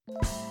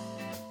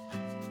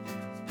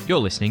You're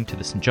listening to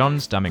the St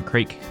John's Diamond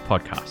Creek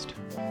podcast.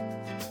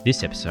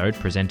 This episode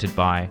presented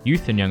by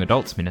Youth and Young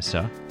Adults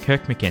Minister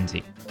Kirk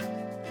McKenzie.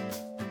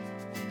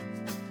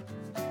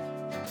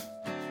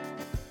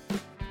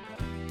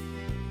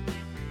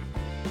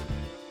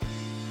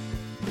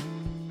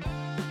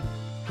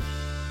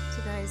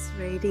 Today's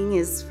reading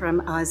is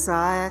from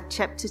Isaiah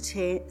chapter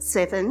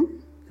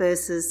 7,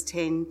 verses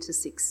 10 to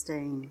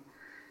 16,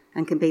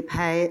 and can be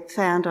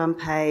found on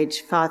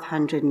page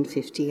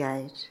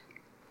 558.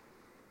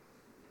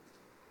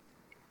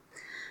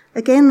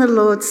 Again the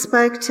Lord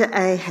spoke to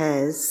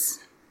Ahaz.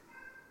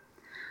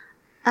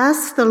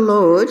 Ask the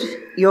Lord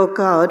your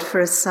God for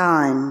a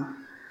sign,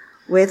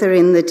 whether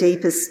in the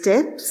deepest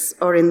depths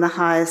or in the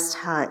highest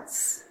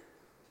heights.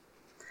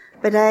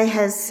 But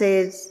Ahaz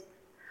said,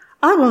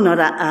 I will not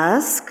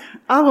ask,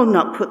 I will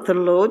not put the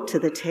Lord to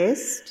the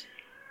test.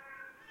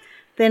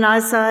 Then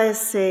Isaiah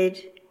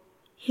said,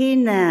 Hear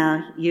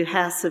now, you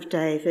house of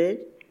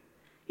David.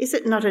 Is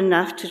it not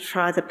enough to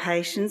try the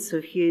patience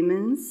of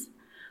humans?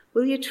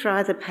 Will you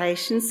try the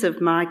patience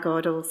of my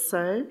God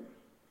also?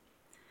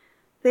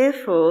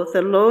 Therefore,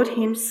 the Lord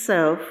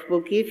himself will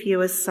give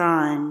you a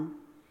sign.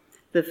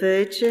 The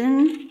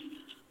virgin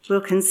will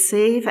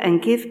conceive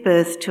and give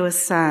birth to a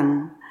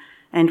son,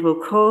 and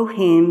will call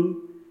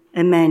him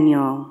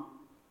Emmanuel.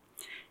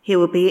 He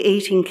will be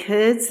eating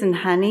curds and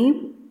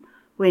honey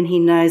when he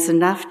knows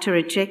enough to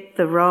reject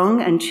the wrong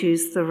and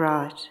choose the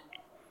right.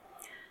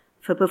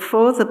 For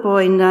before the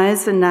boy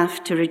knows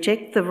enough to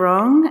reject the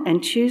wrong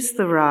and choose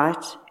the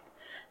right,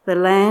 the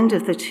land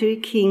of the two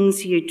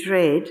kings you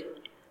dread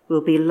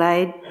will be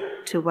laid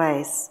to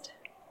waste.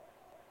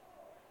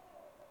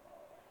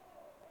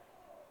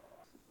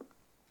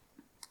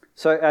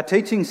 So our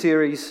teaching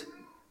series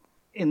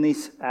in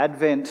this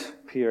Advent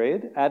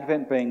period,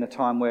 Advent being the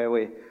time where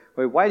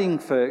we're waiting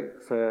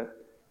for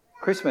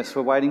Christmas,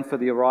 we're waiting for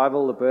the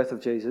arrival, the birth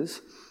of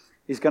Jesus,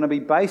 is going to be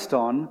based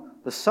on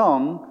the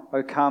song,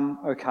 O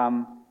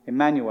Come,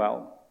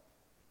 Emmanuel.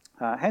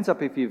 Hands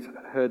up if you've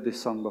heard this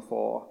song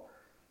before.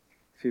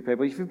 Few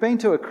people. If you've been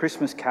to a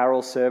Christmas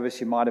carol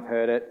service, you might have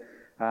heard it.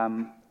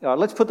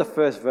 Let's put the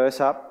first verse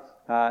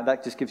up.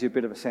 That just gives you a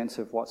bit of a sense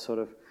of what sort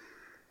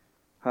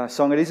of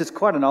song it is. It's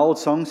quite an old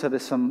song, so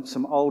there's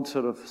some old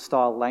sort of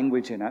style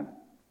language in it.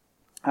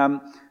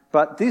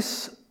 But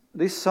this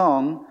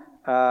song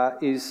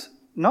is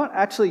not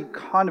actually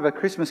kind of a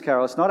Christmas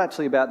carol. It's not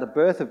actually about the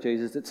birth of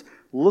Jesus. It's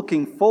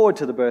looking forward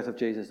to the birth of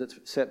Jesus that's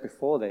set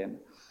before then.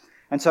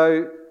 And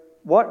so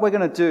what we're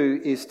going to do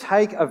is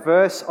take a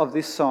verse of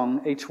this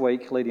song each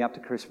week leading up to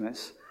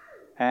Christmas,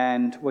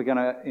 and we're going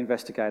to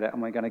investigate it, and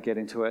we're going to get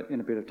into it in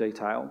a bit of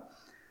detail.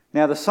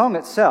 Now, the song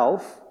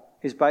itself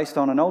is based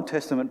on an Old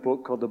Testament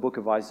book called the Book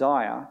of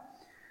Isaiah,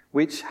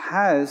 which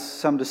has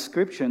some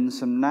descriptions,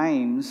 some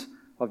names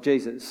of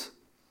Jesus.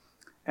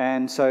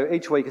 And so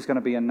each week is going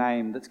to be a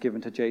name that's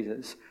given to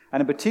Jesus. And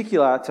in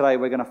particular, today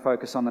we're going to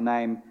focus on the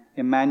name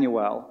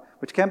Emmanuel,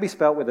 which can be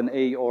spelt with an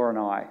E or an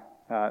I,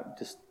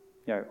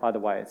 either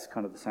way, it's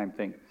kind of the same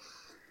thing.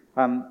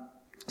 So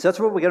that's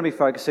what we're going to be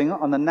focusing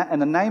on.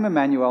 And the name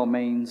Emmanuel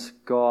means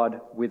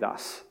God with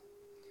us.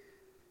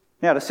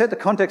 Now, to set the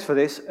context for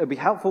this, it would be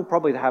helpful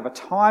probably to have a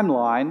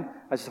timeline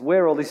as to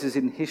where all this is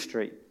in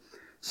history.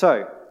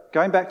 So,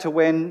 going back to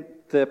when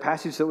the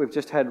passage that we've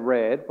just had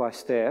read by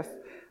Steph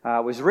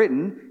was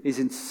written is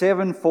in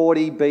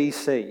 740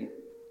 BC,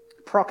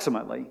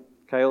 approximately.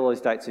 Okay, all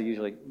these dates are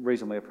usually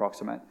reasonably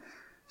approximate.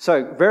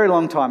 So, very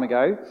long time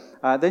ago.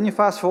 Then you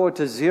fast forward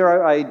to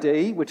 0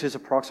 AD, which is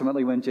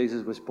approximately when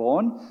Jesus was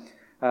born.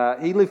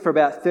 He lived for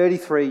about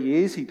 33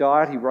 years. He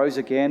died, he rose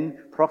again,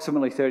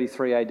 approximately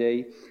 33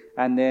 AD.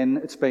 And then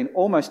it's been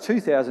almost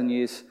 2,000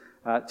 years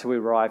to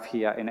arrive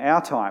here in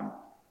our time.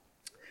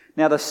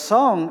 Now, the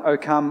song, O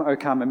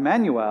Come,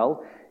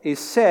 Emmanuel, is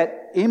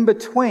set in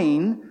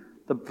between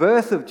the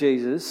birth of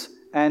Jesus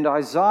and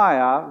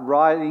Isaiah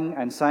writing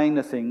and saying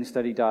the things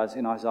that he does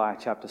in Isaiah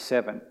chapter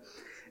 7.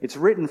 It's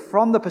written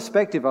from the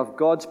perspective of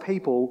God's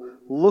people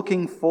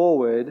looking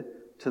forward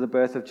to the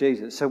birth of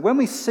Jesus. So when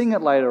we sing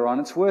it later on,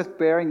 it's worth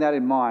bearing that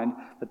in mind,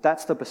 that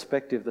that's the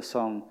perspective the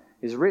song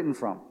is written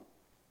from.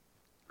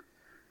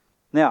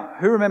 Now,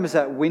 who remembers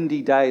that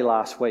windy day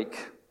last week?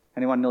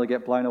 Anyone nearly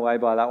get blown away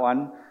by that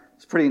one?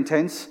 It's pretty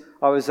intense.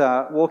 I was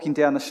walking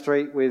down the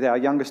street with our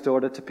youngest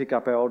daughter to pick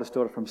up our oldest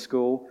daughter from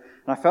school,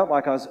 and I felt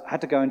like I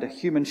had to go into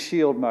human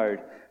shield mode,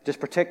 just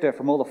protect her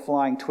from all the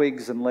flying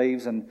twigs and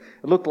leaves, and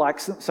it looked like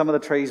some of the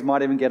trees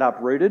might even get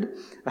uprooted.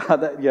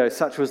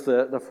 Such was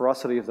the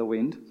ferocity of the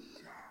wind.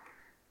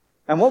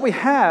 And what we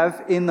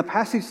have in the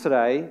passage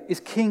today is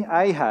King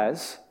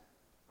Ahaz,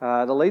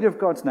 the leader of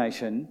God's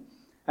nation,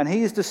 and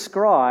he is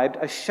described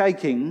as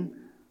shaking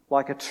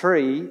like a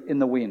tree in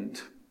the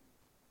wind.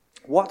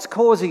 What's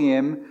causing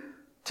him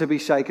to be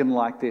shaken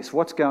like this?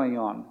 What's going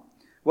on?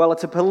 Well,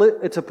 it's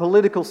a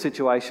political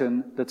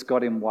situation that's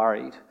got him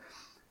worried.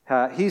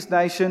 His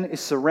nation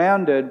is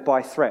surrounded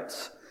by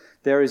threats.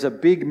 There is a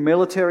big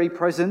military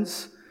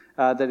presence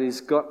that is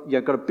got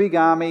a big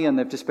army, and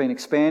they've just been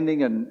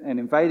expanding and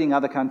invading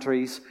other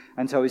countries,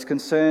 and so he's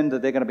concerned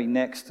that they're going to be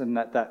next and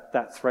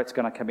that threat's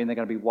going to come in, they're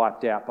going to be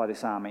wiped out by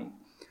this army.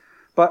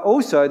 But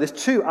also there's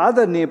 2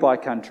 other nearby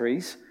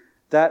countries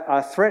that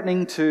are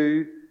threatening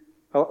to,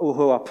 or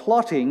who are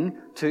plotting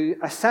to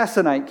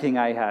assassinate King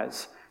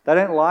Ahaz. They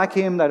don't like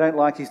him, they don't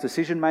like his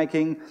decision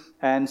making,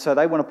 and so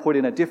they want to put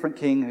in a different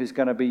king who's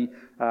going to be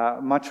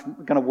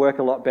going to work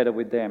a lot better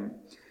with them.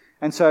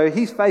 And so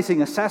he's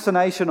facing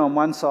assassination on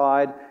one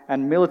side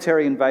and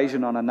military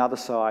invasion on another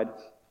side,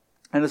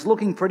 and it's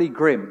looking pretty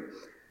grim.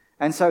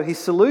 And so his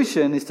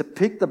solution is to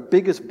pick the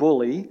biggest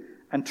bully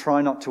and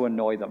try not to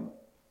annoy them.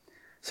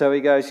 So he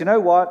goes, you know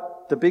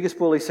what? The biggest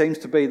bully seems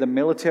to be the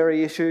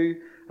military issue.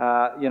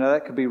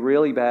 That could be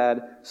really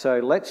bad. So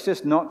let's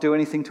just not do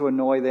anything to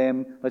annoy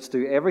them. Let's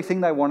do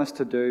everything they want us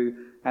to do,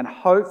 and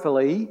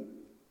hopefully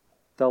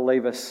they'll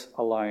leave us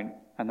alone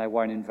and they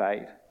won't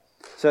invade.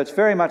 So it's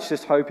very much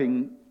just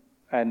hoping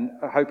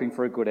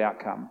for a good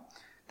outcome.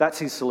 That's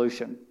his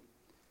solution.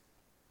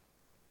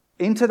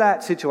 Into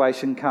that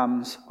situation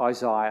comes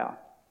Isaiah.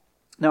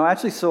 Now, I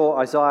actually saw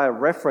Isaiah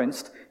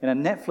referenced in a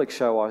Netflix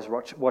show I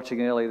was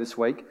watching earlier this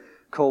week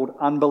called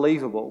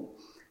Unbelievable.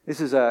 This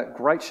is a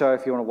great show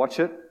if you want to watch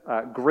it.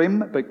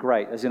 Grim but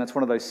great, as in it's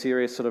one of those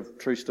serious sort of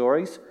true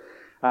stories.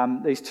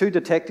 These 2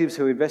 detectives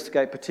who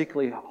investigate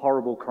particularly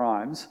horrible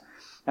crimes,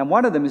 and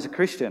one of them is a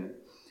Christian.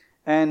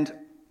 And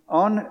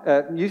on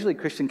usually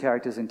Christian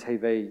characters in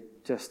TV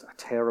just are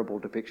terrible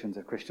depictions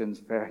of Christians,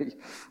 very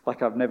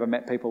like I've never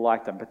met people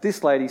like them. But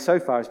this lady so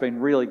far has been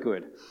really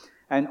good.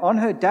 And on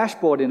her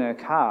dashboard in her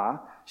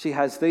car, she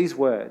has these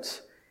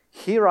words,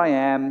 "Here I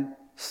am,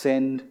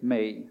 send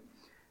me."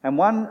 And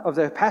one of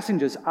the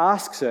passengers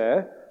asks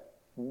her,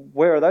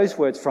 where are those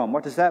words from?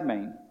 What does that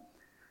mean?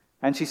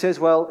 And she says,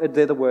 well,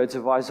 they're the words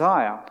of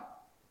Isaiah.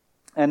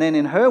 And then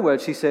in her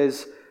words, she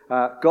says,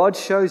 God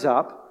shows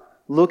up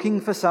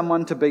looking for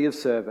someone to be of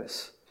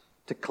service,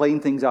 to clean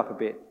things up a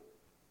bit.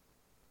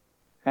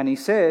 And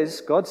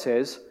God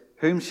says,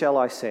 whom shall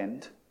I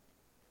send?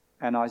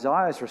 And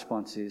Isaiah's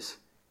response is,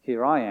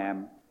 here I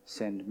am,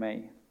 send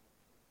me.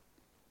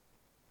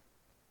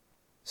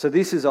 So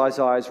this is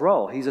Isaiah's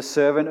role. He's a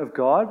servant of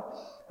God,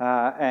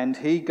 and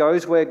he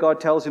goes where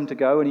God tells him to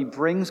go, and he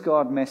brings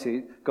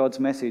God's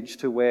message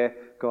to where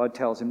God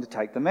tells him to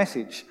take the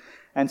message.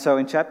 And so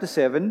in chapter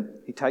 7,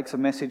 he takes a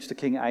message to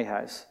King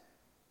Ahaz.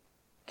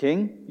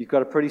 King, you've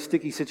got a pretty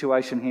sticky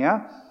situation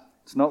here.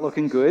 It's not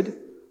looking good.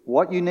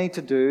 What you need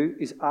to do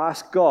is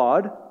ask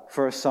God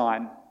for a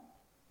sign.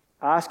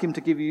 Ask him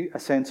to give you a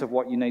sense of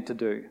what you need to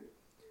do.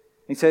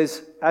 He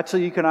says,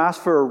 actually, you can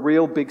ask for a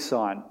real big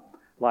sign.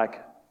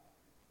 Like,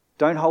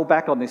 don't hold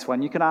back on this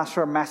one. You can ask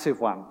for a massive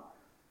one.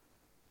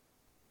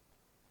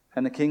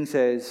 And the king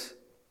says,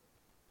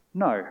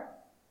 no,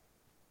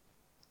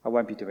 I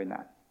won't be doing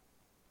that.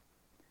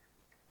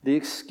 The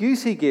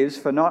excuse he gives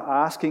for not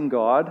asking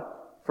God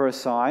for a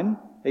sign,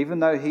 even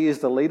though he is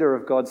the leader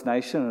of God's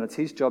nation and it's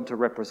his job to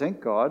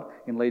represent God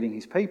in leading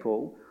his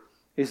people,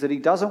 is that he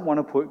doesn't want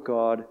to put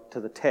God to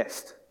the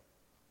test.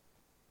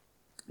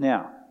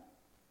 Now,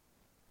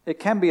 it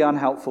can be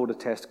unhelpful to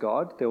test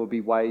God. There will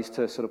be ways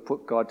to sort of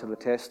put God to the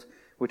test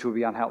which will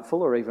be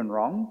unhelpful or even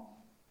wrong.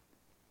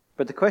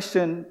 But the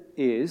question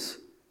is,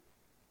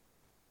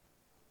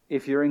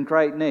 if you're in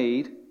great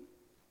need,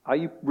 are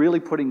you really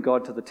putting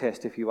God to the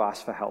test if you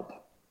ask for help?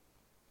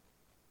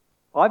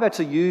 I've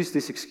actually used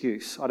this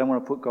excuse, I don't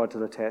want to put God to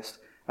the test,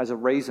 as a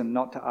reason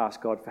not to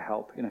ask God for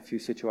help in a few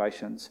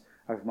situations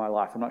over my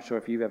life. I'm not sure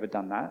if you've ever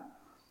done that.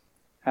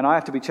 And I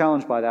have to be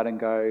challenged by that and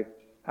go,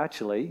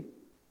 actually,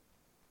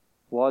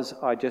 was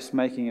I just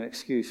making an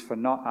excuse for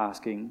not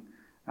asking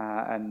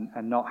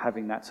and not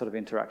having that sort of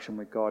interaction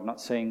with God,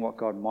 not seeing what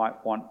God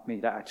might want me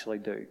to actually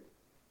do?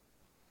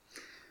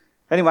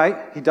 Anyway,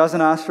 he doesn't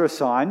ask for a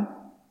sign,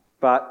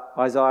 but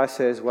Isaiah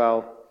says, well,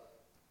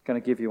 I'm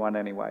going to give you one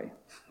anyway.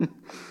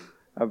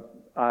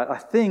 I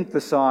think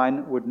the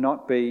sign would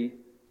not be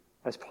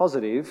as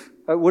positive.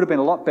 It would have been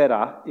a lot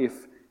better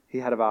if he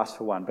had have asked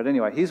for one. But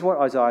anyway, here's what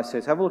Isaiah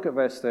says. Have a look at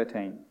verse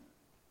 13.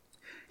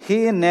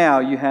 Hear now,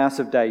 you house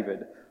of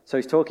David. So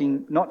he's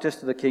talking not just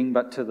to the king,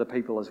 but to the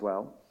people as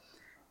well.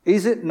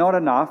 Is it not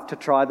enough to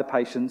try the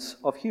patience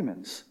of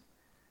humans?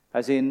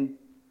 As in,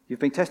 you've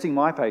been testing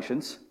my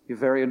patience, you're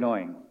very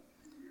annoying.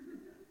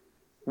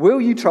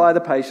 Will you try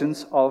the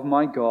patience of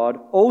my God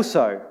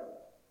also?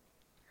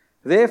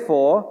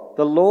 Therefore,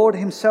 the Lord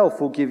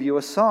himself will give you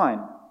a sign.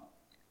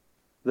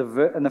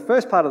 And the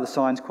first part of the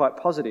sign is quite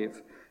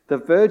positive. The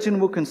virgin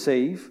will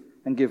conceive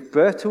and give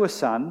birth to a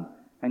son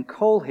and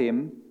call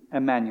him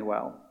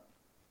Emmanuel.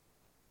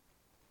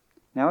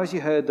 Now, as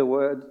you heard the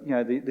word,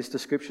 this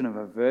description of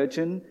a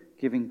virgin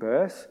giving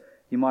birth,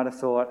 you might have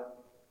thought,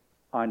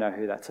 I know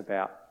who that's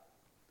about.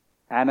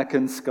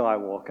 Anakin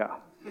Skywalker.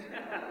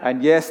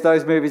 And yes,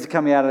 those movies are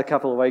coming out in a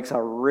couple of weeks. I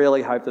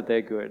really hope that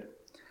they're good.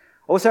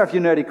 Also, if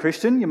you're a nerdy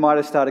Christian, you might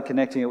have started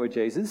connecting it with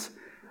Jesus.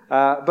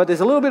 But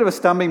there's a little bit of a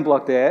stumbling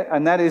block there,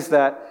 and that is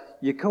that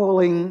you're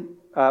calling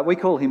we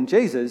call him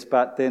Jesus,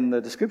 but then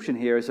the description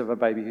here is of a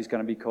baby who's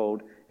going to be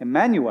called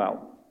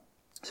Emmanuel.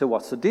 So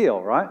what's the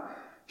deal, right?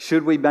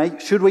 Should we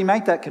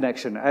make that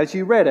connection? As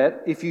you read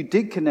it, if you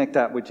did connect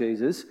that with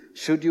Jesus,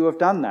 should you have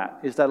done that?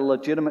 Is that a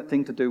legitimate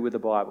thing to do with the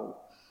Bible?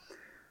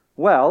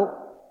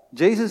 Well,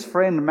 Jesus'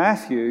 friend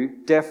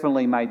Matthew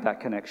definitely made that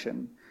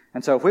connection.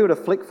 And so if we were to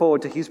flick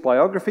forward to his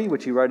biography,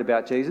 which he wrote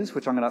about Jesus,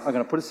 which I'm going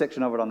to put a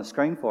section of it on the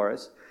screen for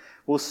us,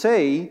 we'll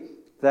see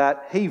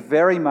that he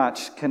very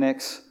much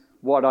connects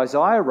what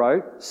Isaiah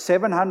wrote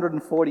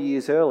 740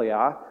 years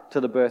earlier to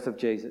the birth of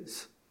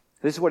Jesus.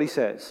 This is what he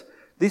says.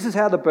 This is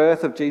how the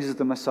birth of Jesus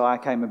the Messiah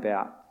came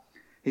about.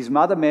 His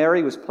mother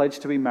Mary was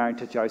pledged to be married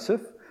to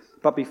Joseph,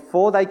 but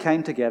before they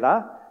came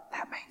together,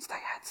 that means they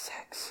had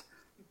sex.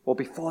 Or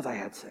before they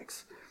had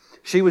sex.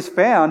 She was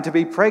found to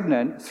be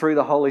pregnant through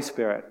the Holy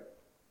Spirit.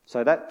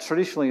 So that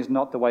traditionally is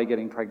not the way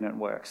getting pregnant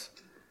works.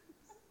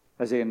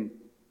 As in,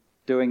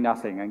 doing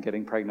nothing and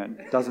getting pregnant.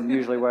 It doesn't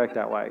usually work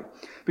that way.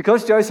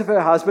 Because Joseph,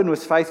 her husband,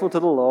 was faithful to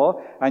the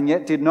law and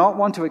yet did not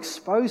want to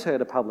expose her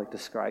to public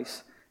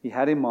disgrace, he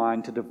had in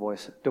mind to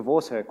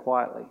divorce her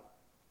quietly.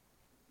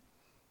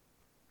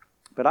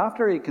 But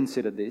after he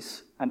considered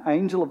this, an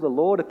angel of the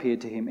Lord appeared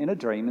to him in a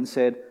dream and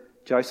said,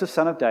 "Joseph,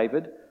 son of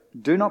David,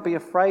 do not be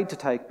afraid to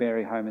take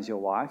Mary home as your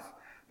wife,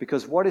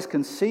 because what is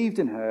conceived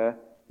in her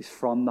is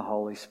from the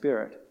Holy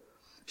Spirit.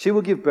 She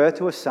will give birth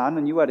to a son,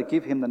 and you are to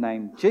give him the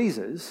name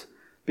Jesus,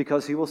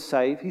 because he will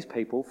save his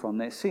people from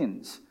their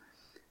sins."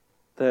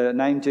 The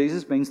name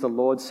Jesus means the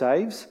Lord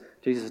saves.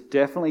 Jesus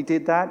definitely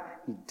did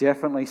that. He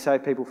definitely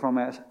saved people from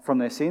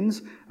their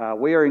sins.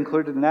 We are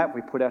included in that. If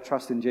we put our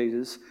trust in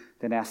Jesus,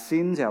 then our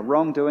sins, our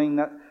wrongdoing,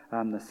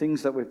 the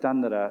things that we've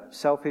done that are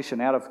selfish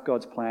and out of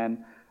God's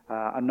plan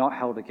are not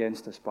held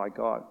against us by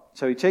God.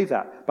 So he achieved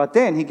that. But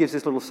then he gives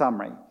this little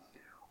summary.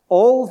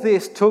 All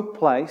this took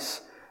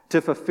place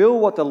to fulfill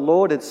what the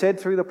Lord had said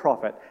through the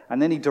prophet.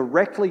 And then he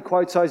directly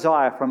quotes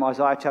Isaiah from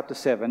Isaiah chapter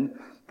 7.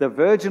 "The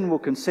virgin will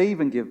conceive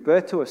and give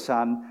birth to a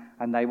son,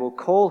 and they will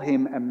call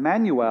him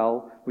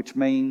Emmanuel," which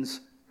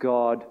means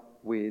God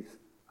with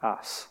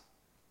us.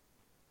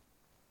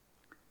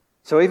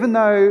 So even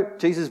though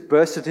Jesus'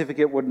 birth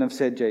certificate wouldn't have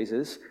said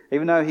Jesus,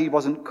 even though it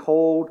wasn't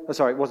called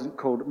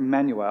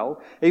Emmanuel,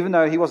 even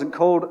though he wasn't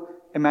called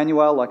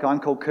Emmanuel like I'm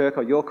called Kirk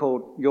or you're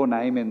called your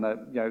name in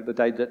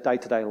the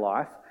day-to-day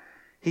life,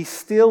 he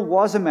still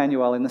was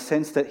Emmanuel in the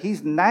sense that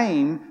his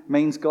name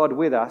means God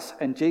with us,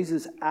 and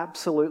Jesus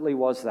absolutely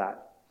was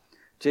that.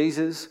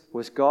 Jesus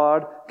was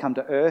God come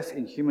to earth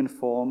in human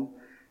form.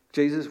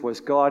 Jesus was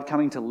God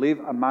coming to live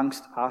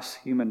amongst us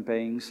human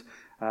beings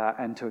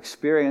and to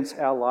experience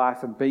our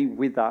life and be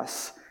with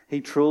us. He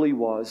truly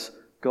was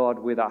God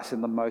with us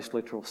in the most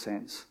literal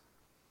sense.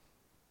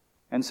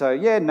 And so,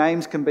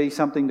 names can be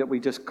something that we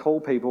just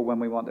call people when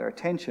we want their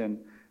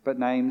attention, but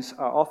names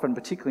are often,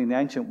 particularly in the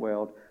ancient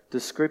world,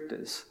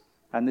 descriptors.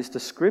 And this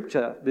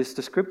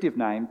descriptive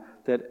name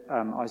that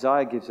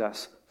Isaiah gives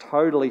us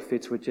totally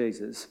fits with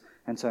Jesus.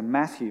 And so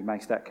Matthew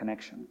makes that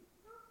connection.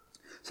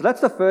 So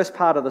that's the first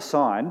part of the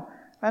sign.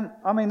 And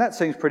I mean, that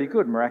seems pretty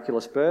good.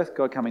 Miraculous birth,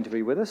 God coming to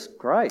be with us,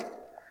 great.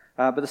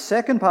 But the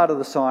second part of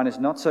the sign is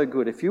not so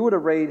good. If you were to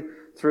read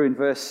through in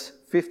verse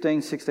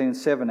 15, 16 and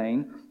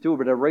 17, do a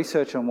bit of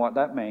research on what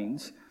that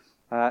means,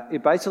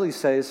 it basically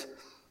says,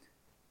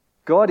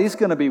 God is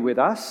going to be with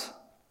us,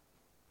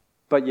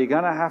 but you're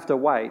going to have to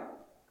wait.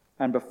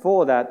 And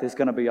before that, there's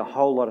going to be a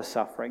whole lot of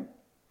suffering.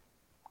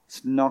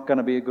 It's not going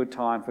to be a good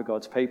time for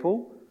God's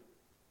people.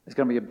 It's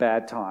going to be a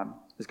bad time.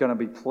 There's going to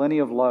be plenty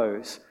of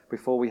lows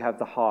before we have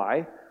the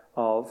high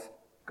of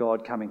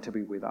God coming to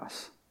be with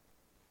us.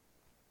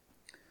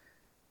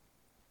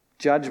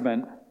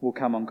 Judgment will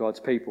come on God's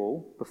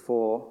people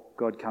before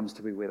God comes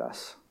to be with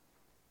us.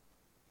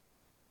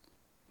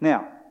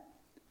 Now,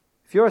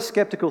 if you're a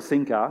skeptical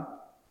thinker,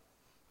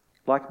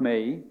 like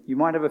me, you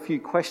might have a few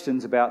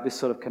questions about this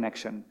sort of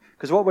connection.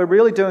 Because what we're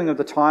really doing with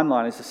the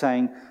timeline is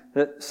saying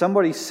that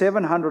somebody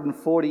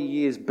 740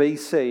 years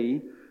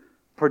BC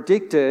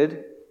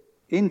predicted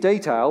in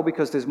detail,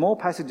 because there's more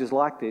passages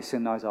like this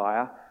in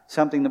Isaiah,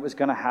 something that was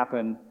going to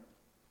happen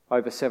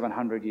over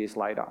 700 years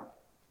later.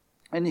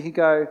 And you could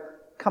go,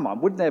 come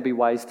on, wouldn't there be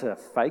ways to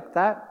fake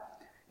that?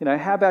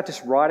 How about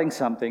just writing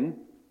something,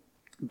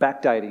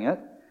 backdating it,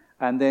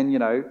 and then,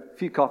 a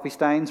few coffee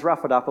stains,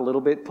 rough it up a little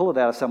bit, pull it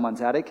out of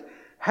someone's attic.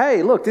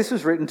 Hey, look, this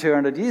was written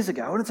 200 years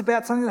ago, and it's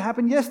about something that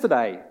happened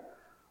yesterday.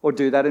 Or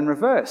do that in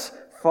reverse.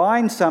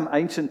 Find some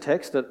ancient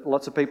text that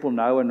lots of people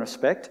know and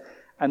respect,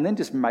 and then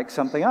just make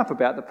something up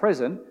about the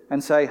present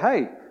and say,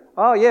 hey,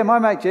 oh yeah, my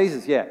mate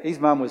Jesus, his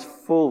mum was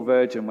full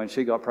virgin when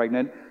she got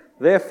pregnant.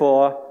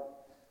 Therefore,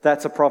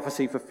 that's a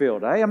prophecy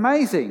fulfilled.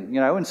 Amazing,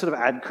 and sort of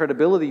add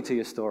credibility to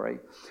your story.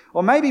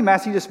 Or maybe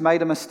Matthew just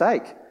made a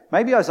mistake.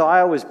 Maybe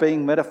Isaiah was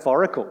being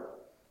metaphorical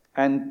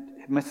and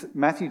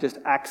Matthew just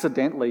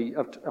accidentally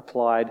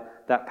applied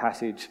that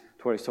passage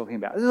to what he's talking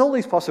about. There's all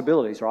these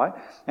possibilities, right?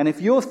 And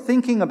if you're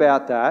thinking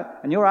about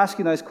that and you're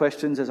asking those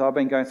questions as I've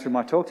been going through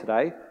my talk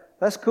today,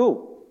 that's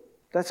cool.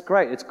 That's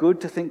great. It's good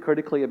to think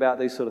critically about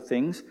these sort of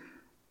things.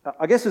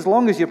 I guess as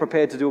long as you're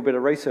prepared to do a bit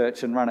of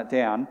research and run it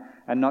down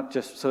and not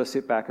just sort of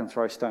sit back and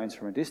throw stones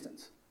from a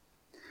distance.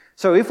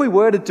 So if we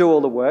were to do all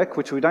the work,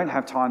 which we don't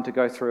have time to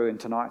go through in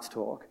tonight's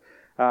talk,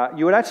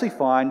 you would actually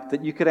find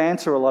that you could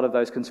answer a lot of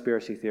those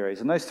conspiracy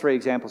theories. And those 3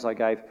 examples I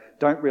gave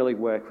don't really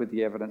work with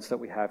the evidence that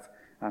we have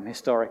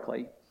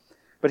historically.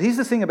 But here's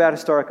the thing about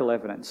historical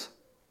evidence.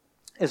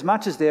 As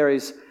much as there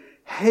is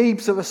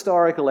heaps of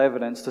historical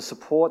evidence to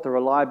support the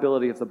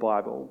reliability of the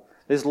Bible,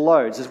 there's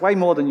loads, there's way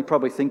more than you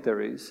probably think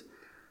there is,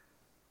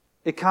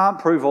 it can't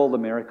prove all the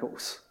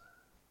miracles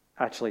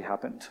actually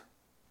happened.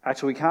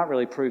 Actually, we can't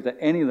really prove that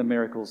any of the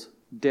miracles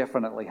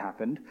definitely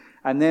happened.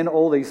 And then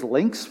all these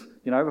links,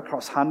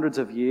 across hundreds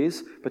of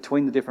years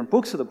between the different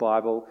books of the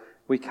Bible,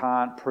 we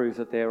can't prove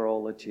that they're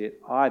all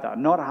legit either.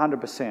 Not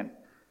 100%.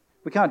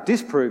 We can't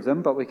disprove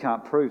them, but we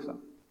can't prove them.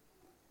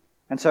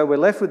 And so we're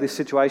left with this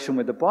situation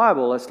with the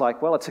Bible. It's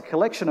like, well, it's a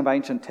collection of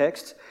ancient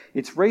texts.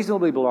 It's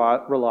reasonably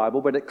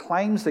reliable, but it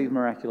claims these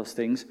miraculous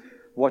things.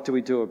 What do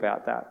we do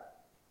about that?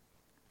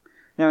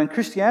 Now, in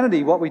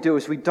Christianity, what we do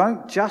is we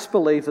don't just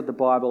believe that the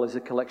Bible is a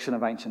collection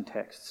of ancient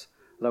texts,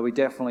 though we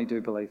definitely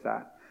do believe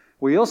that.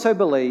 We also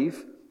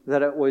believe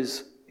that it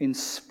was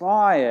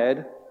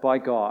inspired by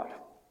God.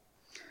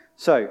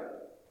 So,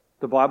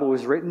 the Bible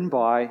was written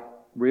by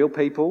real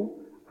people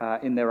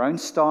in their own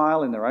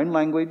style, in their own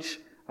language,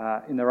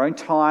 in their own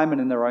time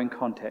and in their own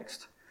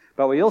context.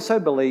 But we also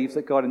believe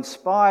that God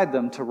inspired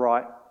them to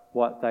write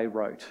what they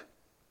wrote.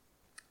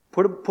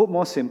 Put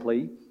more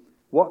simply,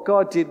 what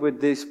God did with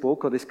this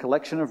book or this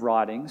collection of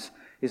writings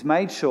is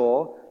made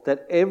sure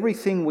that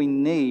everything we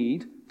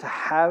need to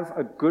have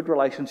a good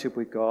relationship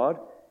with God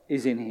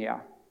is in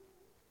here.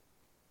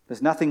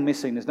 There's nothing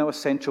missing. There's no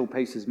essential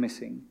pieces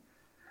missing.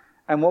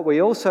 And what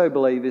we also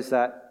believe is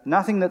that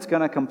nothing that's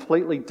going to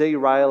completely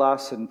derail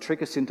us and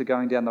trick us into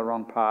going down the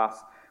wrong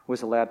path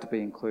was allowed to be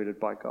included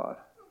by God.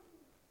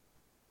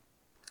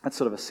 That's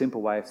sort of a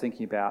simple way of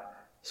thinking about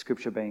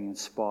Scripture being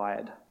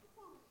inspired.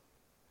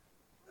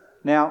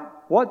 Now,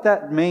 what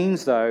that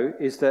means, though,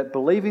 is that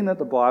believing that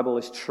the Bible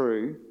is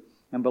true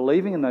and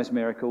believing in those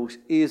miracles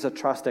is a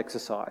trust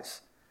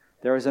exercise.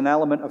 There is an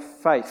element of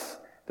faith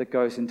that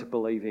goes into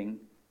believing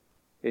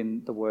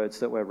in the words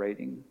that we're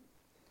reading.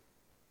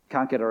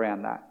 Can't get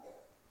around that.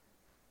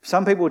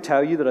 Some people will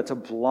tell you that it's a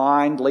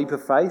blind leap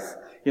of faith,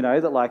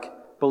 that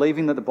like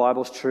believing that the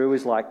Bible's true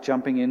is like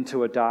jumping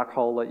into a dark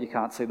hole that you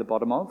can't see the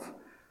bottom of.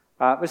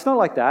 It's not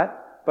like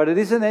that, but it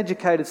is an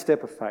educated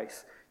step of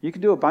faith. You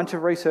can do a bunch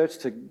of research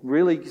to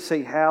really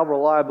see how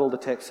reliable the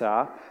texts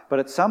are, but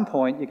at some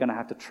point you're going to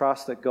have to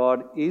trust that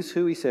God is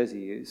who he says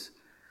he is,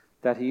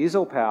 that he is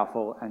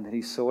all-powerful, and that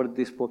he's sorted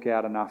this book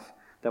out enough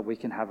that we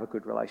can have a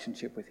good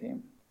relationship with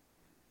him.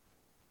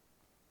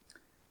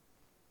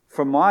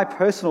 From my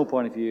personal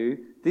point of view,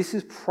 this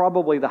is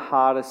probably the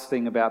hardest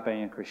thing about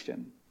being a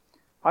Christian.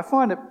 I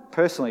find it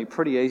personally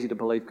pretty easy to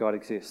believe God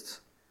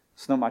exists.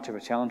 It's not much of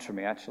a challenge for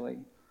me, actually.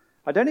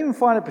 I don't even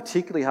find it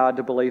particularly hard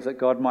to believe that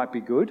God might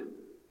be good,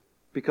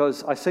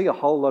 because I see a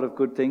whole lot of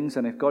good things,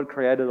 and if God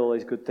created all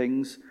these good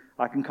things,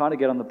 I can kind of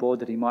get on the board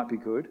that he might be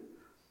good.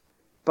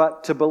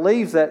 But to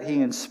believe that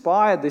he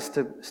inspired this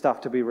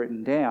stuff to be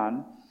written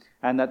down,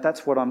 and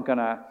that's what I'm going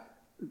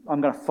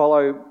to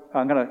follow,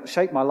 I'm going to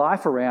shape my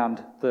life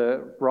around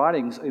the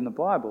writings in the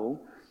Bible,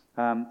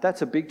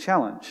 that's a big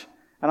challenge.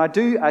 And I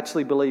do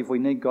actually believe we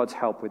need God's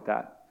help with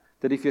that.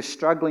 That if you're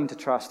struggling to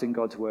trust in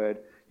God's word,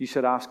 you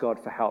should ask God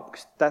for help,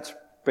 because that's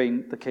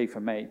been the key for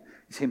me,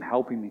 is him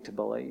helping me to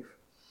believe.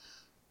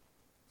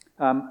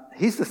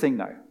 Here's the thing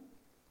though.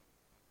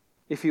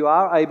 If you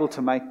are able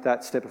to make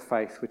that step of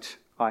faith, which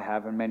I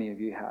have and many of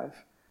you have,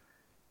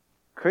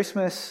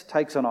 Christmas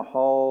takes on a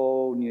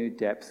whole new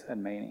depth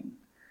and meaning.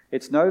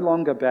 It's no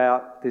longer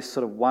about this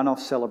sort of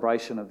one-off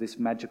celebration of this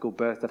magical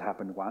birth that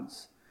happened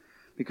once,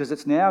 because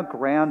it's now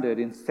grounded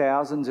in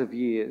thousands of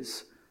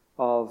years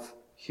of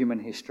human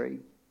history.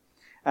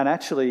 And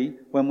actually,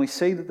 when we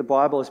see that the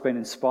Bible has been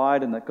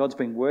inspired and that God's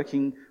been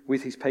working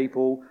with his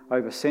people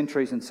over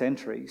centuries and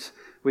centuries,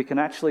 we can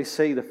actually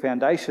see the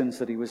foundations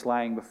that he was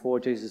laying before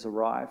Jesus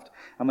arrived.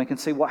 And we can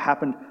see what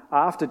happened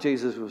after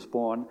Jesus was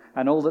born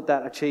and all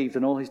that achieved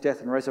and all his death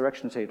and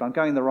resurrection achieved. I'm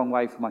going the wrong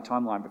way for my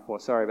timeline before,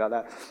 sorry about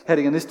that,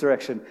 heading in this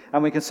direction.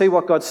 And we can see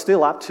what God's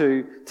still up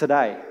to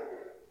today.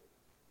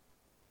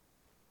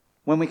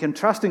 When we can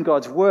trust in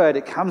God's word,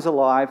 it comes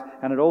alive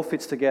and it all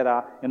fits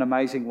together in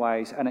amazing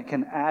ways, and it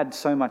can add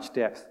so much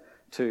depth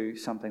to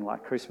something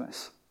like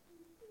Christmas.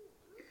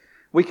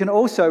 We can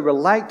also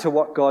relate to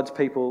what God's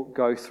people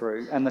go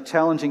through and the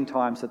challenging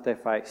times that they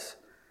face.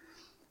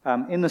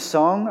 In the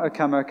song, O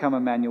Come,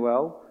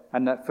 Emmanuel,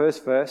 and that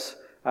first verse,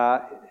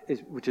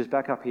 which is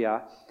back up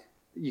here,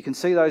 you can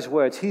see those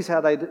words. Here's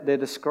how they're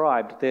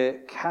described. They're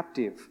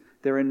captive,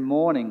 they're in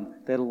mourning,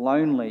 they're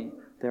lonely,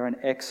 they're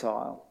in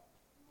exile.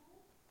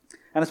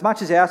 And as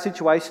much as our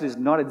situation is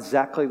not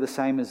exactly the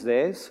same as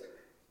theirs,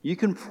 you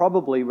can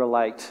probably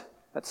relate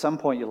at some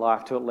point in your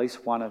life to at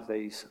least one of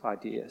these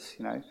ideas,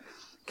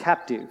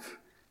 Captive.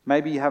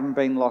 Maybe you haven't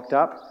been locked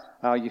up.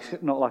 You're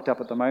not locked up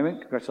at the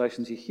moment.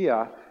 Congratulations, you're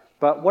here.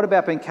 But what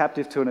about being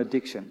captive to an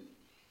addiction?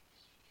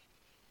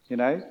 You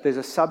know, there's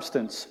a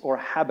substance or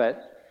a habit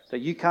that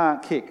you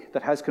can't kick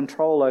that has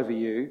control over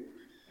you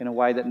in a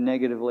way that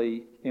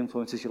negatively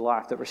influences your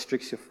life, that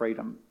restricts your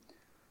freedom.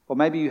 Or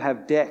maybe you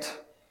have debt,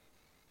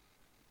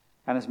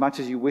 and as much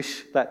as you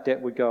wish that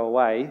debt would go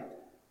away,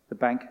 the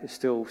bank is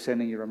still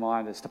sending you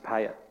reminders to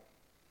pay it.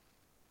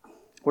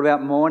 What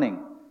about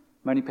mourning?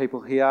 Many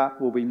people here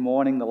will be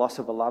mourning the loss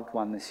of a loved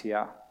one this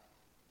year.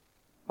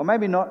 Or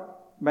maybe not,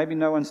 maybe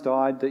no one's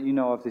died that you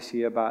know of this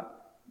year,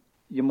 but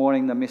you're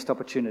mourning the missed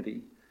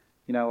opportunity.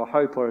 You know, a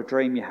hope or a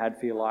dream you had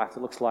for your life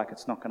that looks like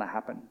it's not going to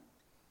happen.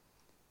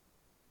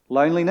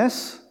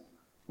 Loneliness,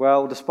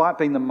 well, despite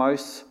being the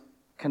most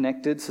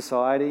connected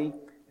society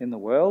in the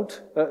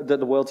world, that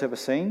the world's ever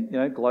seen, you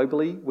know,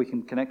 globally, we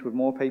can connect with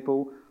more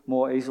people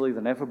more easily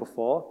than ever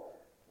before.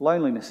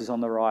 Loneliness is on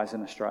the rise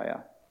in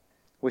Australia.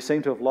 We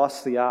seem to have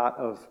lost the art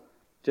of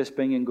just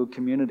being in good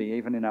community,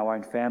 even in our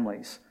own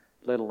families,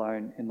 let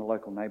alone in the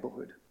local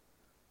neighbourhood.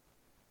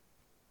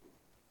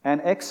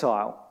 And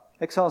exile.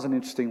 Exile is an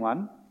interesting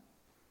one.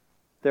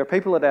 There are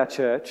people at our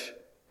church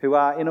who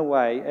are, in a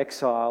way,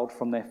 exiled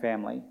from their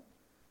family.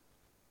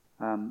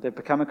 They've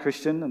become a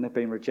Christian and they've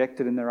been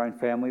rejected in their own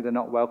family. They're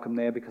not welcome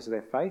there because of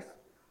their faith,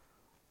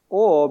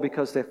 or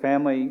because their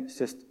family is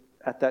just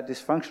at that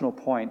dysfunctional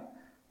point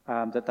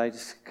that they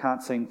just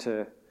can't seem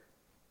to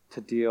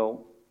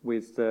deal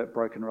with the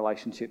broken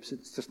relationships.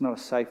 It's just not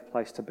a safe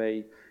place to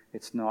be.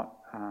 It's not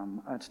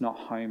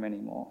home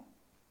anymore.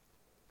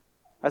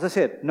 As I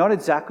said, not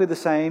exactly the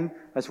same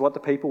as what the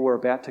people were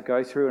about to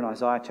go through in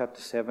Isaiah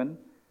chapter 7,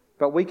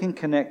 but we can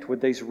connect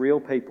with these real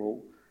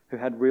people who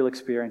had real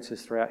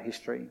experiences throughout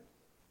history.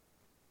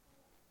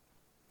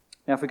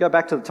 Now, if we go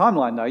back to the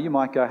timeline, though, you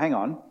might go, hang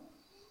on.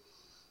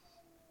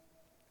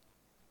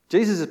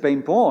 Jesus has been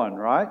born,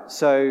 right?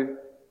 So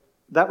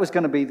that was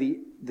going to be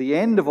the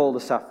end of all the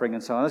suffering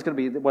and so on. That was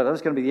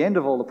going to be the end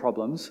of all the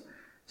problems.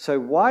 So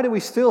why do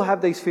we still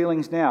have these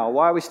feelings now?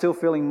 Why are we still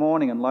feeling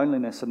mourning and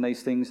loneliness and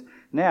these things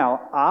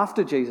now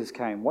after Jesus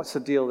came? What's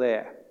the deal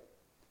there?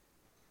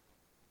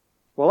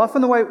 Well,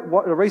 often the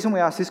reason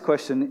we ask this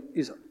question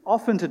is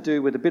often to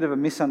do with a bit of a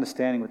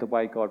misunderstanding with the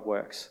way God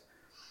works.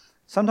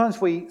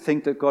 Sometimes we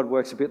think that God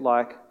works a bit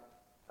like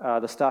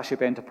the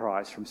Starship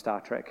Enterprise from Star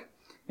Trek.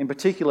 In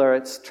particular,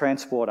 it's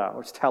transporter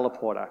or it's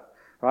teleporter,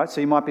 right?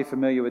 So you might be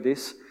familiar with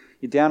this.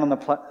 You're down on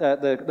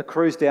the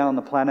crew's down on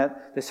the planet.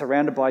 They're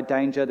surrounded by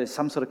danger. There's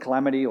some sort of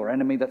calamity or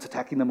enemy that's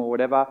attacking them or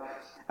whatever.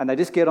 And they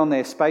just get on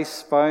their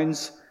space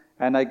phones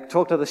and they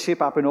talk to the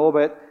ship up in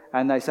orbit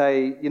and they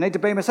say, you need to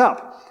beam us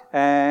up.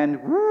 And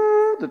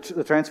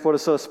the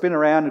transporters sort of spin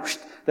around and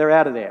they're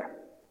out of there.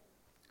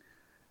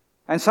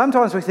 And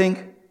sometimes we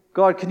think,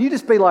 God, can you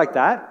just be like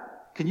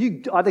that? Can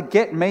you either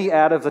get me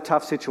out of the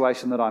tough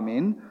situation that I'm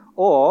in,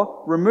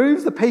 or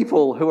remove the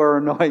people who are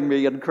annoying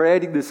me and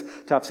creating this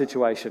tough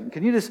situation?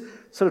 Can you just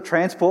sort of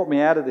transport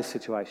me out of this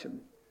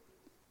situation?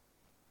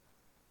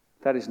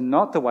 That is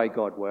not the way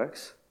God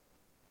works,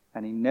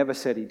 and he never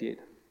said he did.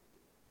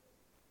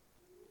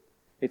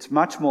 It's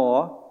much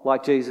more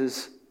like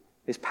Jesus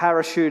is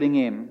parachuting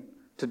in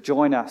to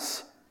join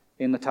us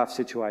in the tough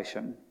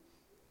situation.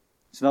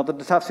 It's not that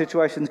the tough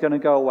situation is going to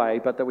go away,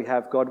 but that we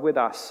have God with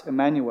us.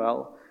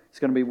 Emmanuel is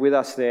going to be with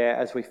us there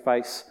as we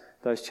face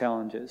those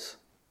challenges.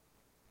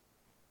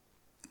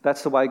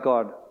 That's the way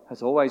God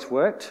has always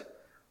worked,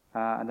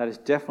 and that is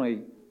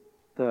definitely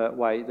the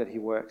way that he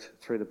worked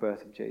through the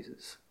birth of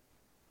Jesus.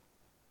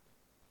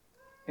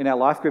 In our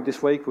life group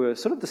this week, we were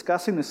sort of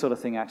discussing this sort of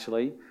thing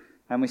actually,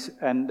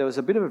 and there was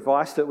a bit of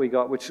advice that we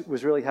got which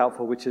was really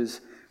helpful, which is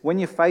when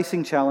you're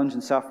facing challenge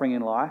and suffering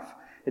in life,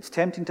 it's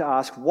tempting to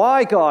ask,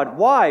 why God?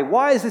 Why?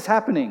 Why is this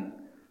happening?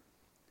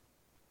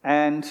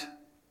 And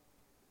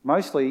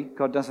mostly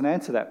God doesn't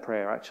answer that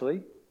prayer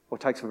actually, or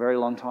takes a very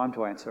long time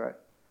to answer it.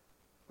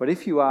 But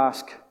if you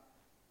ask,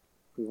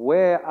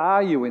 where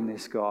are you in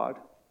this, God?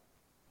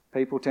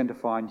 People tend to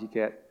find you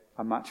get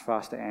a much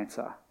faster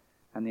answer.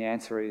 And the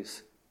answer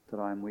is that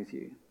I am with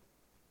you.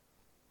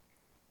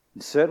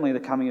 And certainly the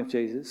coming of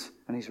Jesus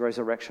and his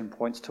resurrection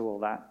points to all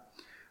that.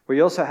 We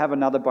also have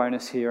another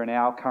bonus here in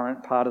our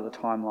current part of the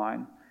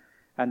timeline,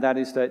 and that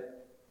is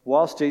that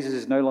whilst Jesus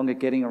is no longer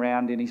getting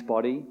around in his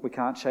body, we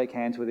can't shake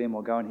hands with him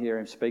or go and hear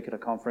him speak at a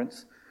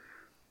conference.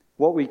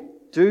 What we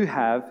do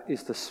have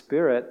is the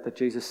Spirit that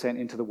Jesus sent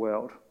into the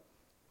world,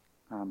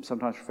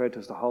 sometimes referred to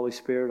as the Holy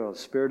Spirit or the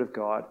Spirit of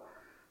God.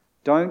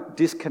 Don't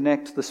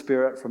disconnect the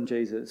Spirit from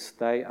Jesus.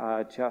 They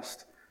are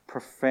just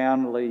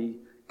profoundly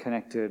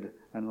connected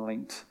and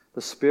linked.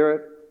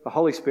 The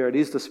Holy Spirit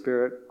is the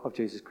Spirit of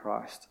Jesus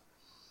Christ.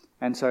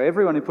 And so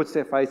everyone who puts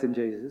their faith in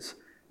Jesus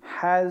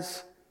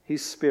has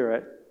his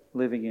Spirit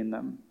living in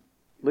them.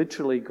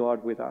 Literally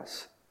God with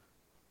us.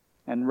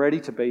 And ready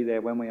to be there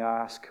when we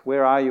ask,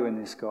 where are you in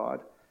this,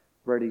 God?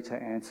 Ready to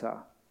answer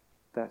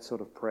that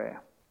sort of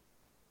prayer.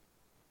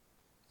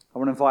 I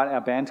want to invite our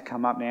band to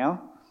come up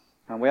now.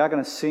 And we are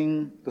going to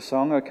sing the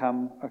song, O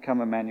Come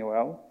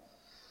Emmanuel.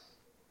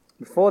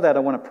 Before that, I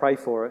want to pray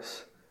for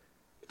us.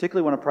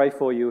 Particularly want to pray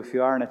for you if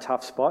you are in a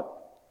tough spot.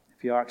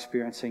 if you are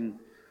experiencing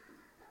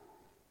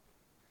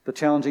the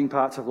challenging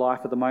parts of life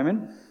at the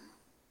moment,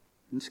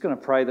 I'm just going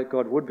to pray that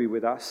God would be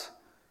with us.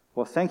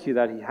 Well, thanking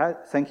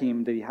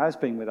Him that He has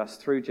been with us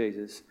through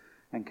Jesus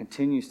and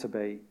continues to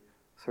be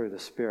through the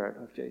Spirit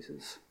of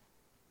Jesus.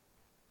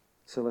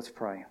 So let's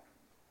pray.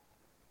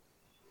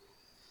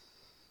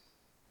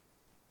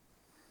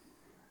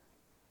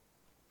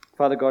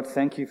 Father God,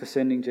 thank you for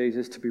sending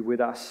Jesus to be with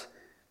us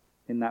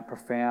in that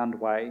profound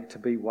way, to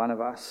be one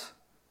of us.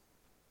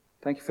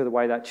 Thank you for the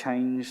way that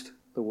changed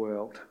the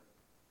world.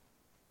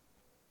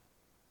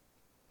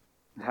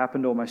 It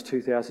happened almost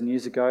 2,000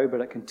 years ago,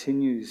 but it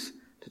continues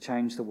to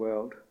change the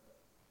world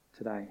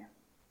today.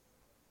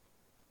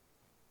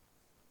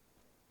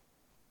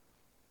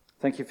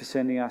 Thank you for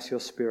sending us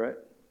your Spirit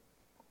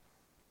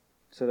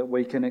so that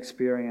we can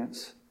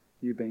experience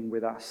you being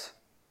with us.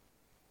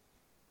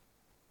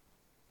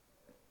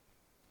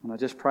 And I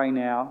just pray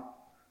now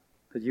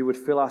that you would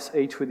fill us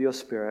each with your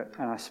Spirit,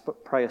 and I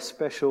pray a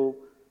special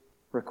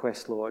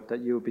request, Lord, that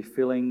you would be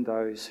filling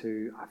those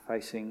who are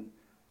facing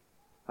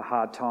a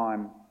hard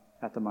time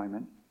at the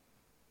moment.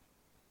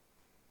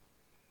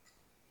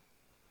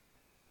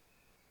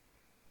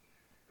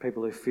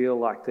 People who feel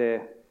like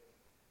they're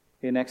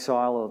in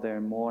exile or they're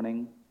in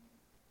mourning.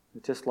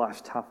 Just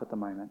life's tough at the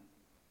moment.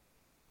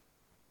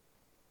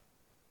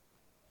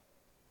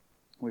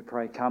 We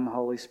pray, come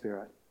Holy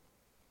Spirit.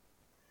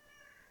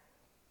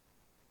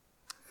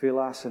 Fill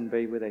us and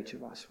be with each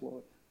of us,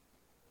 Lord.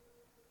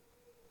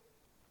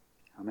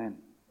 Amen.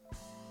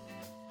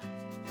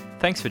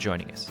 Thanks for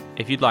joining us.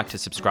 If you'd like to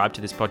subscribe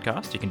to this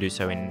podcast, you can do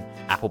so in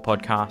Apple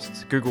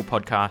Podcasts, Google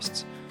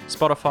Podcasts,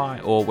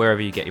 Spotify, or wherever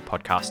you get your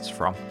podcasts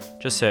from.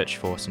 Just search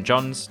for St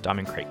John's,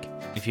 Diamond Creek.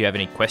 If you have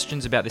any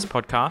questions about this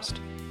podcast,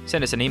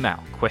 send us an email,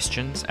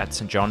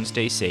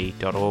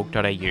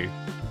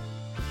 questions@stjohnsdc.org.au,